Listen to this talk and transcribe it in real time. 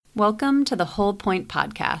Welcome to the Whole Point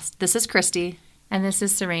Podcast. This is Christy. And this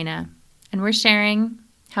is Cyrina. And we're sharing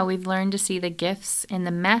how we've learned to see the gifts in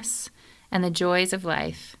the mess and the joys of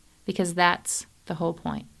life, because that's the whole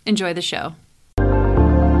point. Enjoy the show.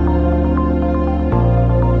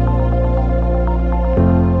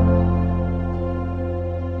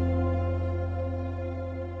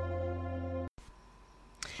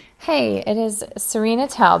 Hey, it is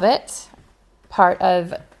Cyrina Talbot, part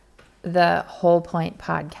of the Whole Point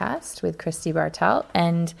Podcast with Christy Bartelt,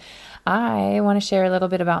 and I want to share a little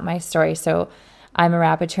bit about my story. So I'm a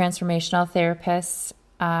Rapid Transformational Therapist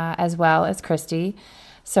as well as Christy.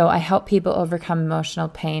 So I help people overcome emotional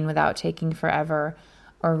pain without taking forever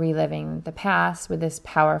or reliving the past with this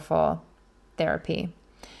powerful therapy.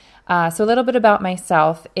 So a little bit about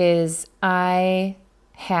myself is I've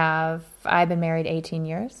been married 18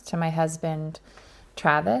 years to my husband,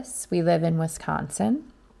 Travis. We live in Wisconsin.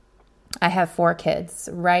 I have 4 kids.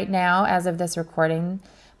 Right now, as of this recording,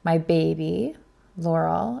 my baby,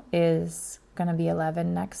 Laurel, is going to be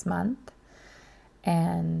 11 next month.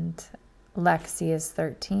 And Lexi is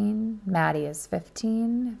 13. Maddie is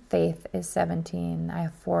 15. Faith is 17. I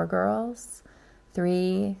have 4 girls,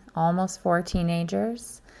 3, almost 4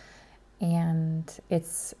 teenagers. And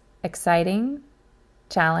it's exciting,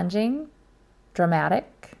 challenging,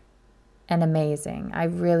 dramatic, and amazing. I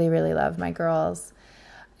really, really love my girls.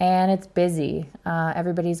 And it's busy.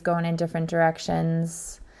 Everybody's going in different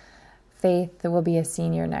directions. Faith will be a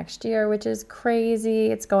senior next year, which is crazy.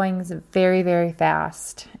 It's going very, very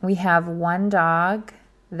fast. We have 1 dog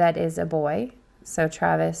that is a boy. So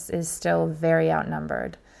Travis is still very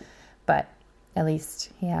outnumbered. But at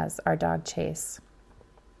least he has our dog Chase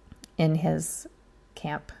in his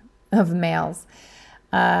camp of males.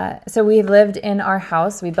 So we've lived in our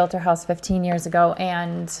house. We built our house 15 years ago,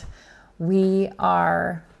 and we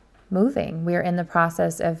are moving. We're in the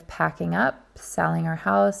process of packing up, selling our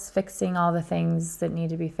house, fixing all the things that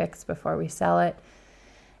need to be fixed before we sell it.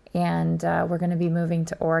 And we're going to be moving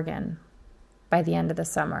to Oregon by the end of the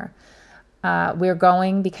summer. We're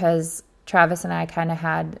going because Travis and I kind of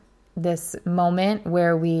had this moment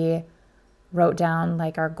where we wrote down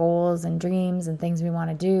like our goals and dreams and things we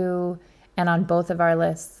want to do. And on both of our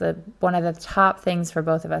lists, one of the top things for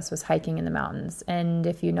both of us was hiking in the mountains. And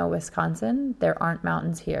if you know Wisconsin, there aren't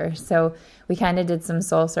mountains here. So we kind of did some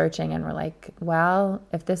soul searching and we're like, well,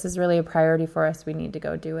 if this is really a priority for us, we need to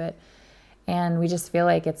go do it. And we just feel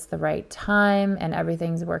like it's the right time and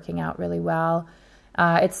everything's working out really well.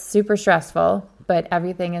 It's super stressful, but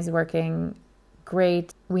everything is working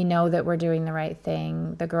great. We know that we're doing the right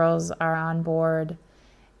thing. The girls are on board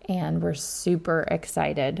and we're super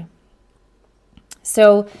excited.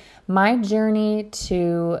 So my journey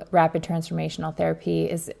to Rapid Transformational Therapy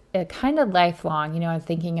is a kind of lifelong. I'm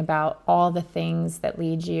thinking about all the things that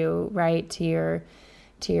lead you right to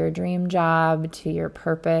your dream job, to your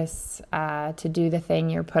purpose, to do the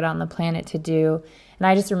thing you're put on the planet to do. And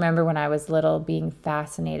I just remember when I was little being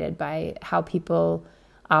fascinated by how people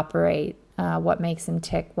operate, what makes them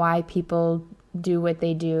tick, why people do what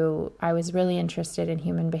they do. I was really interested in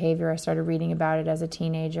human behavior. I started reading about it as a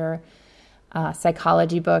teenager.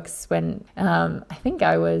 Psychology books when I think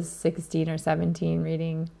I was 16 or 17,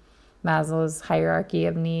 reading Maslow's hierarchy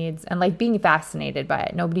of needs and like being fascinated by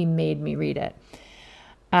it. Nobody made me read it.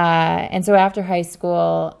 And so after high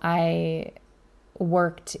school, I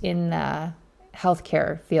worked in the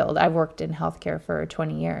healthcare field. I've worked in healthcare for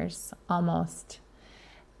 20 years almost,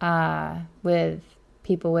 with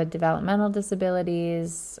people with developmental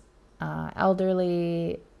disabilities,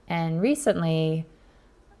 elderly, and recently,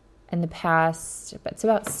 in the past, it's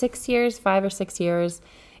about 6 years, 5 or 6 years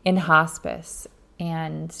in hospice,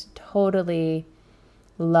 and totally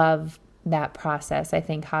love that process. I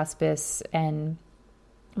think hospice and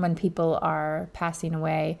when people are passing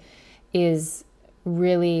away is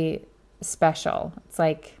really special. It's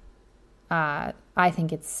like, I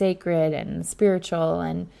think it's sacred and spiritual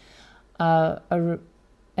and an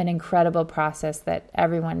incredible process that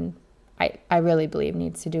everyone, I really believe,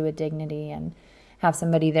 needs to do with dignity and have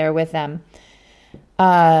somebody there with them.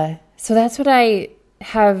 So that's what I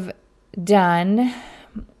have done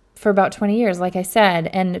for about 20 years, like I said.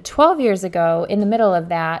 And 12 years ago, in the middle of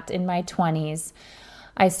that, in my 20s,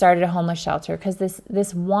 I started a homeless shelter because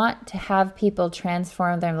this want to have people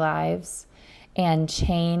transform their lives and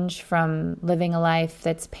change from living a life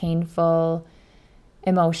that's painful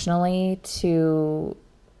emotionally to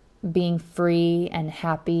being free and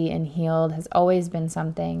happy and healed has always been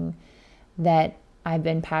something that I've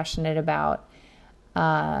been passionate about.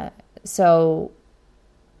 So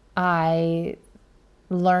I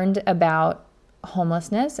learned about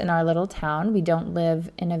homelessness in our little town. We don't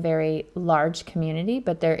live in a very large community,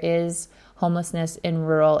 but there is homelessness in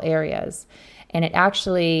rural areas. And it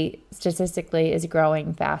actually statistically is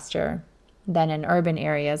growing faster than in urban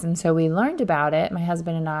areas. And so we learned about it, my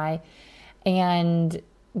husband and I, and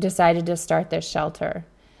decided to start this shelter.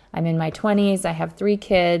 I'm in my 20s. I have 3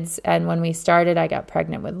 kids. And when we started, I got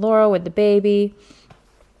pregnant with Laurel, with the baby,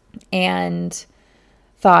 and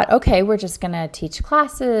thought, okay, we're just going to teach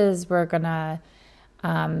classes. We're going to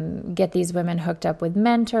get these women hooked up with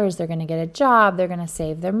mentors. They're going to get a job. They're going to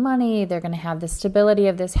save their money. They're going to have the stability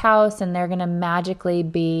of this house, and they're going to magically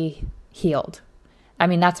be healed. I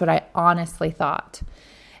mean, that's what I honestly thought.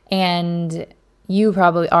 And you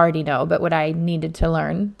probably already know, but what I needed to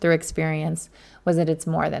learn through experience was that it's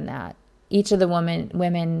more than that. Each of the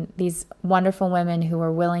women, these wonderful women who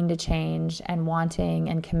were willing to change and wanting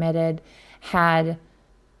and committed, had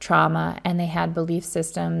trauma, and they had belief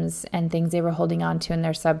systems and things they were holding on to in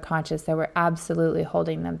their subconscious that were absolutely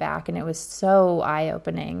holding them back. And it was so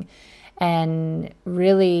eye-opening. And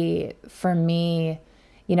really, for me,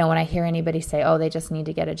 when I hear anybody say, oh, they just need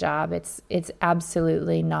to get a job, it's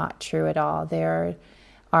absolutely not true at all. There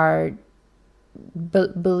are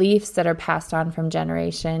beliefs that are passed on from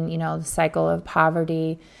generation, the cycle of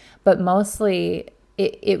poverty, but mostly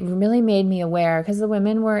it really made me aware, because the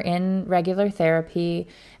women were in regular therapy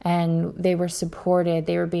and they were supported,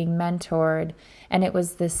 they were being mentored, and it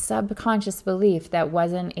was this subconscious belief that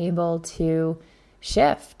wasn't able to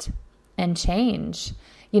shift and change,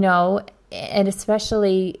 and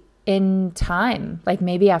especially in time, like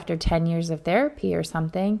maybe after 10 years of therapy or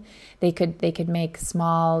something, they could make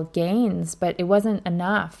small gains, but it wasn't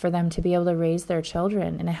enough for them to be able to raise their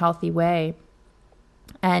children in a healthy way.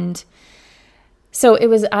 And so it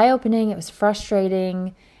was eye-opening, it was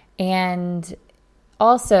frustrating, and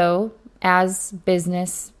also, as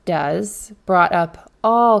business does, brought up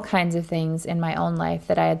all kinds of things in my own life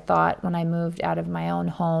that I had thought when I moved out of my own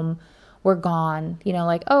home were gone.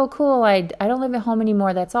 Like, oh, cool, I don't live at home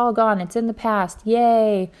anymore. That's all gone. It's in the past.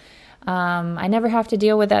 Yay. I never have to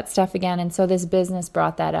deal with that stuff again. And so this business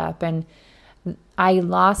brought that up. And I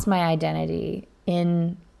lost my identity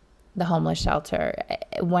in the homeless shelter.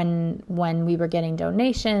 When we were getting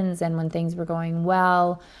donations and when things were going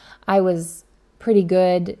well, I was pretty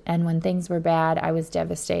good. And when things were bad, I was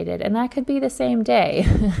devastated. And that could be the same day.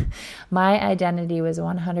 My identity was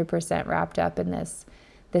 100% wrapped up in this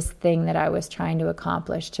thing that I was trying to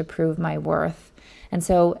accomplish to prove my worth. And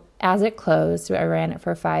so as it closed, I ran it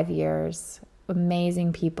for 5 years.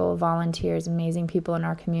 Amazing people, volunteers, amazing people in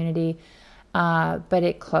our community. But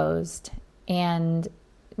it closed. And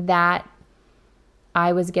that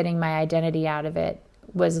I was getting my identity out of it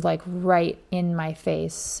was like right in my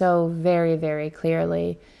face so very, very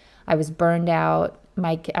clearly. I was burned out.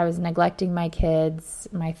 I was neglecting my kids,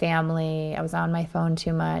 my family. I was on my phone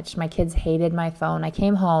too much. My kids hated my phone. I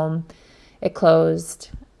came home. It closed.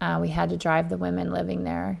 We had to drive the women living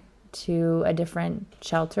there to a different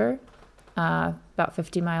shelter about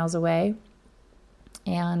 50 miles away.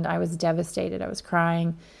 And I was devastated. I was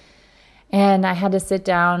crying. And I had to sit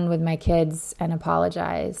down with my kids and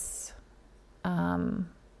apologize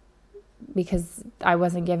because I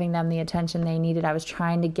wasn't giving them the attention they needed. I was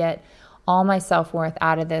trying to get all my self-worth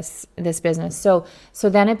out of this business. So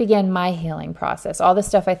then it began my healing process. All the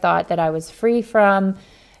stuff I thought that I was free from,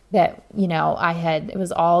 that, it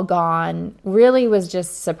was all gone, really was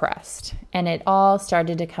just suppressed. And it all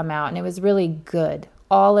started to come out, and it was really good.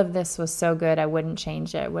 All of this was so good. I wouldn't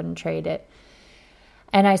change it. I wouldn't trade it.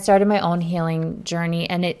 And I started my own healing journey,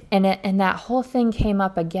 and that whole thing came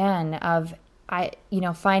up again of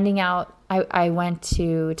finding out. I went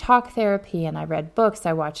to talk therapy, and I read books,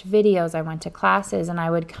 I watched videos, I went to classes, and I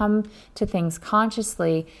would come to things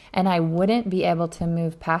consciously, and I wouldn't be able to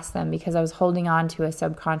move past them because I was holding on to a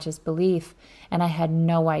subconscious belief, and I had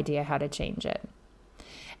no idea how to change it.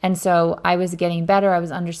 And so I was getting better. I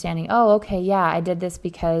was understanding, oh, okay, yeah, I did this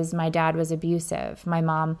because my dad was abusive. My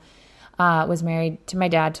mom was married to my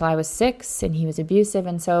dad till I was 6, and he was abusive.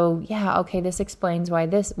 And so, yeah, okay, this explains why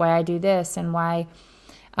I do this, and why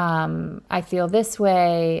I feel this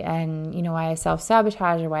way, and why I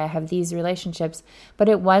self-sabotage, or why I have these relationships. But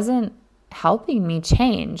it wasn't helping me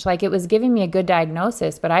change. Like, it was giving me a good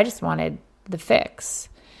diagnosis, but I just wanted the fix.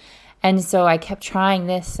 And so I kept trying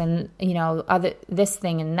this and this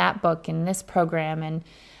thing and that book and this program and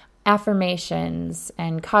affirmations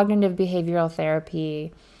and cognitive behavioral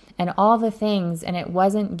therapy and all the things, and it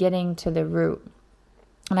wasn't getting to the root.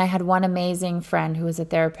 And I had one amazing friend who was a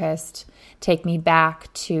therapist take me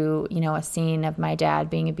back to, a scene of my dad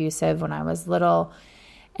being abusive when I was little.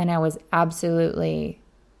 And I was absolutely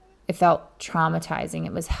it felt traumatizing.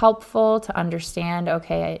 It was helpful to understand,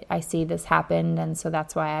 okay, I see this happened, and so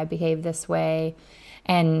that's why I behave this way,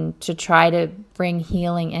 and to try to bring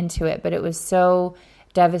healing into it. But it was so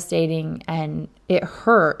devastating and it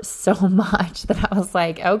hurt so much that I was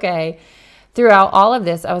like, okay, throughout all of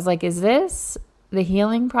this, I was like, is this the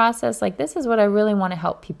healing process? Like, this is what I really want to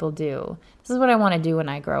help people do. This is what I want to do when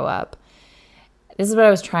I grow up. This is what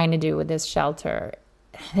I was trying to do with this shelter.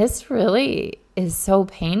 This really is so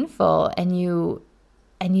painful, and you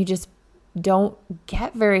just don't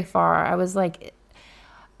get very far. I was like,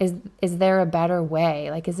 is there a better way?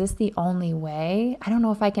 Like, is this the only way? I don't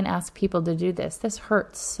know if I can ask people to do this. This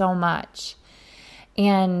hurts so much.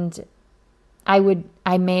 And I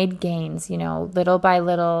made gains, little by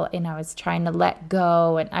little, and I was trying to let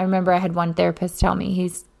go. And I remember I had one therapist tell me,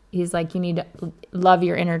 he's like, you need to love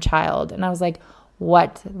your inner child. And I was like,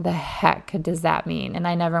 what the heck does that mean? And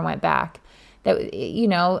I never went back. That,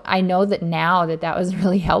 I know that now that was a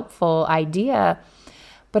really helpful idea,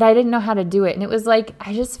 but I didn't know how to do it. And it was like,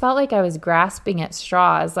 I just felt like I was grasping at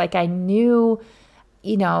straws. Like I knew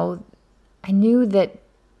that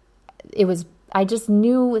I just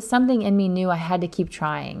knew something in me knew I had to keep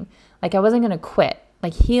trying. Like I wasn't going to quit.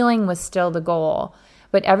 Like healing was still the goal,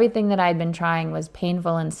 but everything that I'd been trying was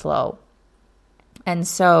painful and slow. And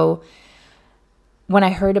so when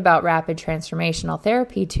I heard about Rapid Transformational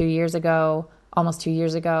Therapy almost 2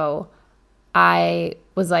 years ago, I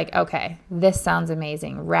was like, okay, this sounds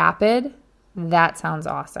amazing. Rapid, that sounds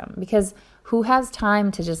awesome. Because who has time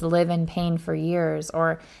to just live in pain for years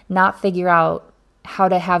or not figure out how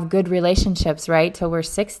to have good relationships, right, till we're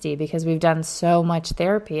 60 because we've done so much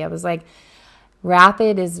therapy. I was like,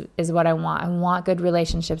 Rapid is what I want. I want good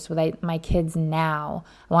relationships with my kids now.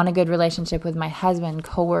 I want a good relationship with my husband,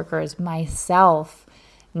 coworkers, myself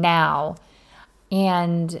now.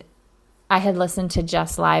 And I had listened to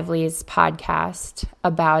Jess Lively's podcast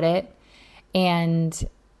about it and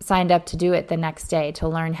signed up to do it the next day to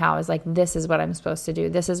learn how. I was like, this is what I'm supposed to do.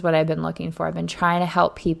 This is what I've been looking for. I've been trying to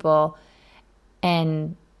help people,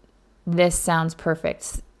 and this sounds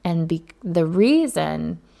perfect. And the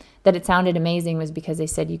reason that it sounded amazing was because they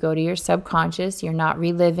said you go to your subconscious, you're not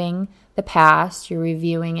reliving the past, you're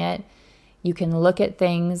reviewing it. You can look at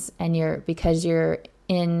things, and because you're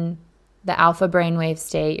in the alpha brainwave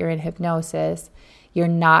state, you're in hypnosis, you're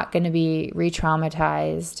not going to be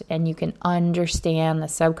re-traumatized, and you can understand the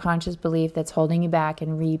subconscious belief that's holding you back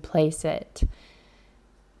and replace it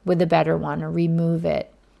with a better one, or remove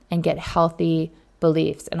it and get healthy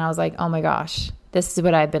beliefs. And I was like, oh my gosh, this is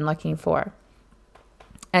what I've been looking for.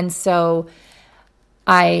 And so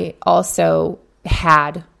I also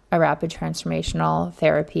had a rapid transformational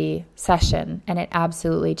therapy session, and it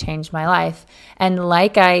absolutely changed my life. And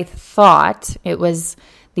like I thought, it was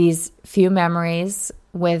these few memories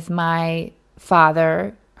with my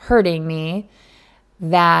father hurting me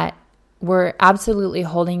that were absolutely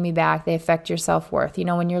holding me back. They affect your self-worth.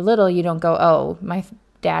 When you're little, you don't go, oh, my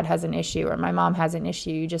dad has an issue or my mom has an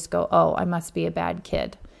issue. You just go, oh, I must be a bad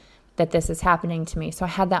kid that this is happening to me. So I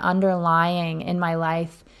had that underlying in my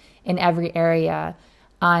life in every area.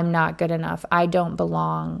 I'm not good enough. I don't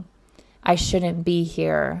belong. I shouldn't be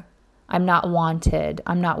here. I'm not wanted.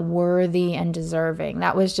 I'm not worthy and deserving.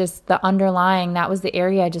 That was just the underlying, that was the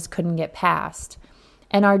area I just couldn't get past.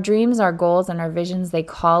 And our dreams, our goals, and our visions, they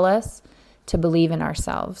call us to believe in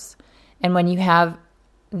ourselves. And when you have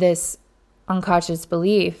this unconscious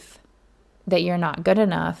belief that you're not good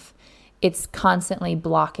enough, it's constantly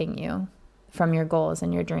blocking you from your goals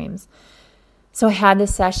and your dreams. So I had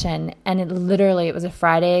this session, and it was a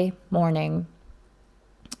Friday morning.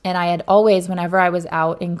 And I had always, whenever I was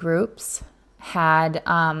out in groups, had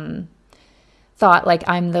thought like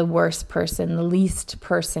I'm the worst person, the least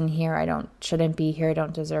person here. Shouldn't be here. I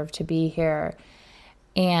don't deserve to be here.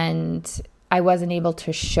 And I wasn't able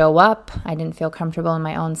to show up. I didn't feel comfortable in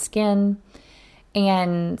my own skin.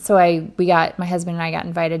 And so my husband and I got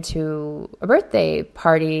invited to a birthday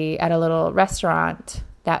party at a little restaurant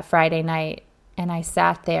that Friday night. And I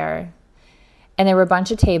sat there, and there were a bunch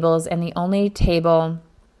of tables, and the only table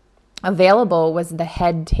available was the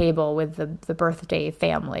head table with the birthday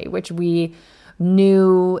family, which we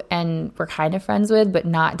knew and were kind of friends with,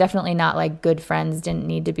 but definitely not like good friends, didn't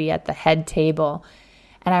need to be at the head table.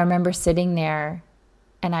 And I remember sitting there,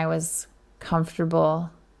 and I was comfortable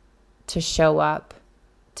to show up,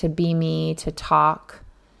 to be me, to talk.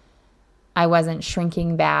 I wasn't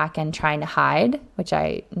shrinking back and trying to hide, which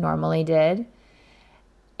I normally did.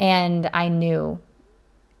 And I knew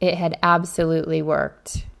it had absolutely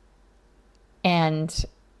worked. And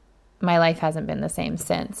my life hasn't been the same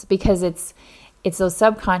since, because it's those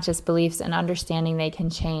subconscious beliefs and understanding they can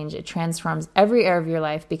change. It transforms every area of your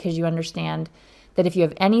life because you understand that if you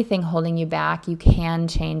have anything holding you back, you can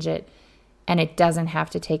change it, and it doesn't have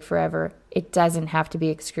to take forever. It doesn't have to be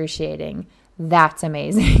excruciating. That's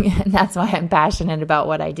amazing. And that's why I'm passionate about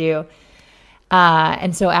what I do.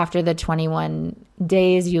 And so after the 21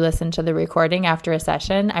 days you listen to the recording after a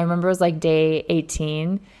session, I remember it was like day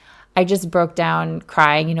 18. I just broke down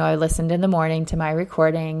crying. I listened in the morning to my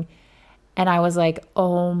recording, and I was like,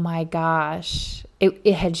 oh my gosh,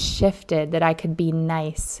 it had shifted, that I could be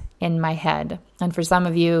nice in my head. And for some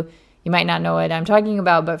of you, you might not know what I'm talking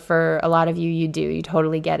about, but for a lot of you, you do. You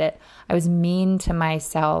totally get it. I was mean to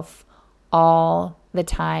myself all the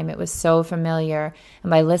time. It was so familiar. And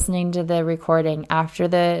by listening to the recording after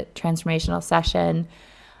the transformational session,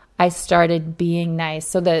 I started being nice.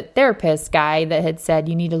 So the therapist guy that had said,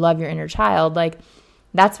 you need to love your inner child, like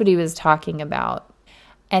that's what he was talking about.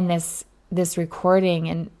 And this recording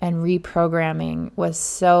and reprogramming was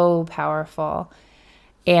so powerful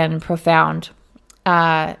and profound.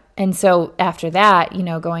 And so after that,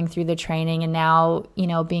 going through the training and now,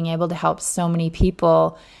 being able to help so many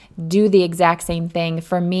people do the exact same thing.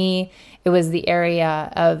 For me, it was the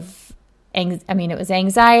area of, it was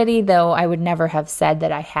anxiety, though I would never have said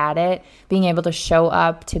that I had it. Being able to show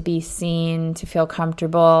up, to be seen, to feel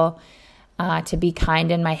comfortable, to be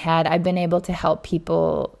kind in my head. I've been able to help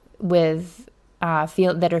people with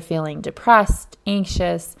that are feeling depressed,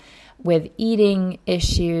 anxious, with eating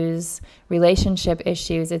issues, relationship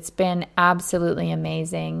issues. It's been absolutely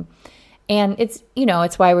amazing. And it's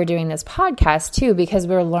why we're doing this podcast too, because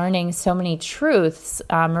we're learning so many truths.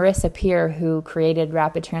 Marissa Peer, who created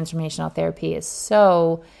Rapid Transformational Therapy, is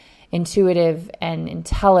so intuitive and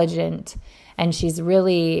intelligent, and she's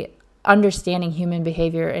really understanding human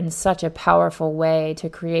behavior in such a powerful way to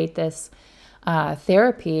create this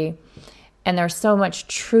therapy. And there's so much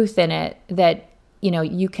truth in it that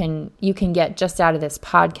you can get just out of this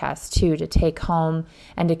podcast too, to take home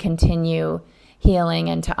and to continue healing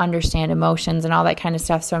and to understand emotions and all that kind of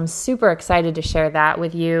stuff. So I'm super excited to share that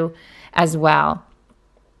with you as well.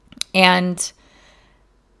 And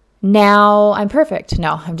now I'm perfect.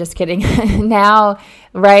 No, I'm just kidding. Now,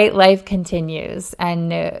 right, life continues,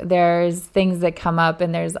 and there's things that come up,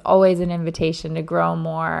 and there's always an invitation to grow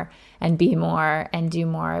more and be more and do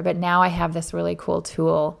more. But now I have this really cool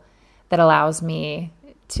tool that allows me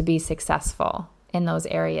to be successful in those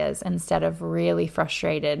areas instead of really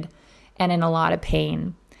frustrated and in a lot of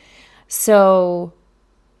pain. So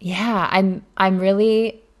yeah, I'm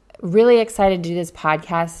really, really excited to do this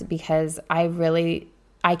podcast because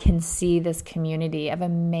I can see this community of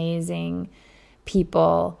amazing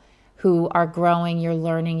people who are growing. You're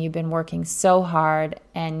learning, you've been working so hard,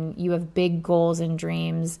 and you have big goals and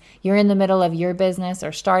dreams. You're in the middle of your business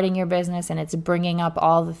or starting your business, and it's bringing up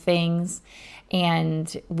all the things.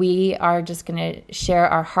 And we are just going to share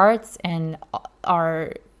our hearts and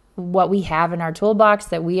what we have in our toolbox,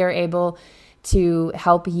 that we are able to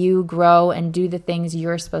help you grow and do the things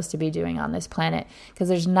you're supposed to be doing on this planet, because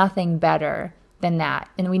there's nothing better than that.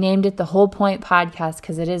 And we named it the Whole Point Podcast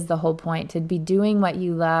because it is the whole point, to be doing what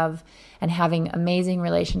you love and having amazing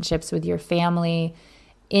relationships with your family,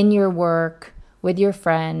 in your work, with your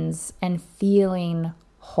friends, and feeling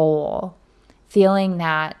whole, feeling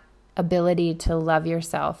that ability to love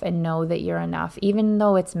yourself and know that you're enough, even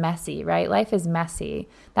though it's messy, right? Life is messy.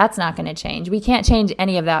 That's not going to change. We can't change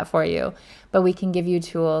any of that for you, but we can give you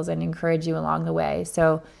tools and encourage you along the way.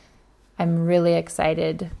 So I'm really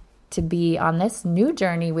excited to be on this new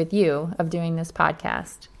journey with you of doing this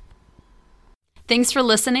podcast. Thanks for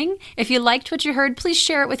listening. If you liked what you heard, please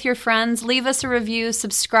share it with your friends. Leave us a review,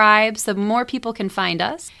 subscribe so more people can find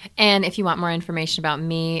us. And if you want more information about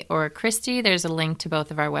me or Christy, there's a link to both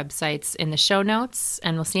of our websites in the show notes,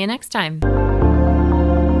 and we'll see you next time.